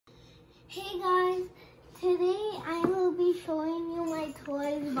Hey guys, today I will be showing you my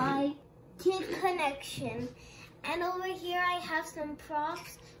toys by Kid Connection. And over here I have some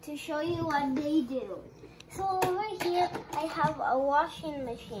props to show you what they do. So over here I have a washing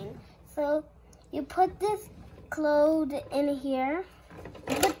machine. So you put this clothes in here.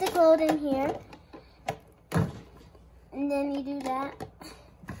 You put the clothes in here. And then you do that.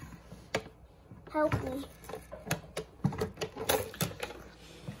 Help me.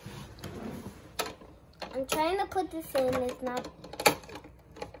 I'm trying to put this in, it's not.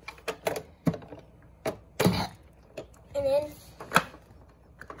 And then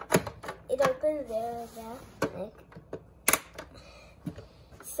it opens there like that. Like.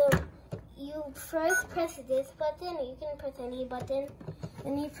 So you first press this button, you can press any button.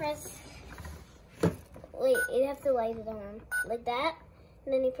 Then you press, wait, you have to light it on. Like that.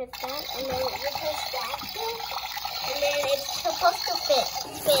 And then you press that, and then you press that too. And then it's supposed to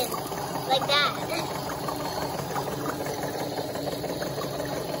spin, like that.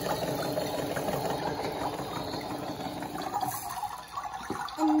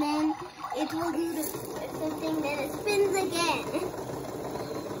 And then it will do the thing, then it spins again.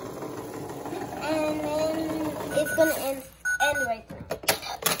 And then it's gonna end right now.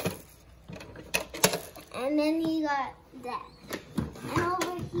 And then you got that. And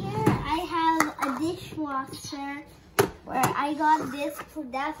over here I have a dishwasher where I got this,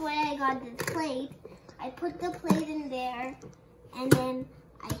 that's why I got this plate. I put the plate in there and then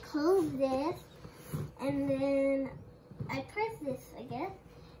I close this and then I press this, I guess.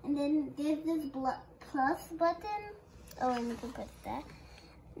 And then there's this plus button. Oh, and you can press that.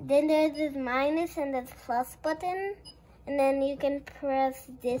 Then there's this minus and this plus button. And then you can press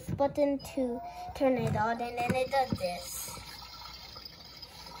this button to turn it on. And then it does this.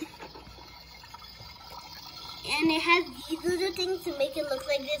 And it has these little things to make it look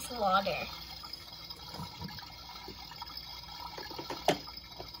like this water.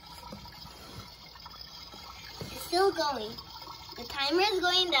 It's still going. The timer is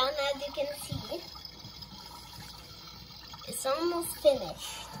going down, as you can see. It's almost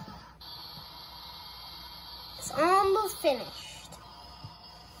finished. It's almost finished.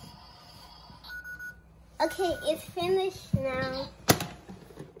 Okay, it's finished now.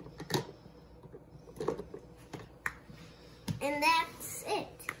 And then